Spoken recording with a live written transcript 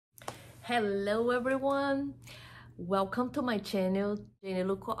Hello everyone, welcome to my channel Jane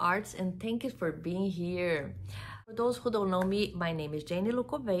Luco Arts, and thank you for being here. For those who don't know me, my name is Jane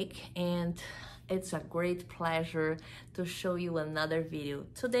Lukovic and it's a great pleasure to show you another video.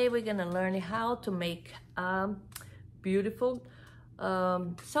 Today we're gonna learn how to make a beautiful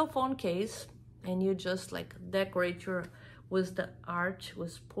cell phone case, and you just like decorate your with the art,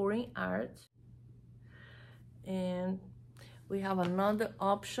 with pouring art. And we have another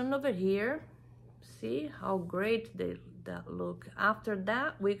option over here. See how great that look. After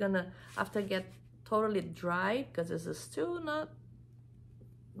that, we're gonna, after get totally dry, because this is still not,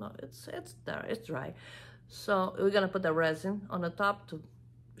 no, it's there, it's dry. So we're gonna put the resin on the top to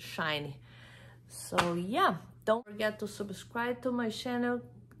shine. So yeah, don't forget to subscribe to my channel,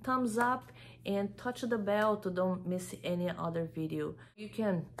 thumbs up, and touch the bell to don't miss any other video. You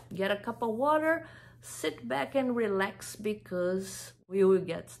can get a cup of water, sit back and relax because we will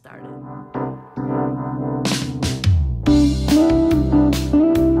get started.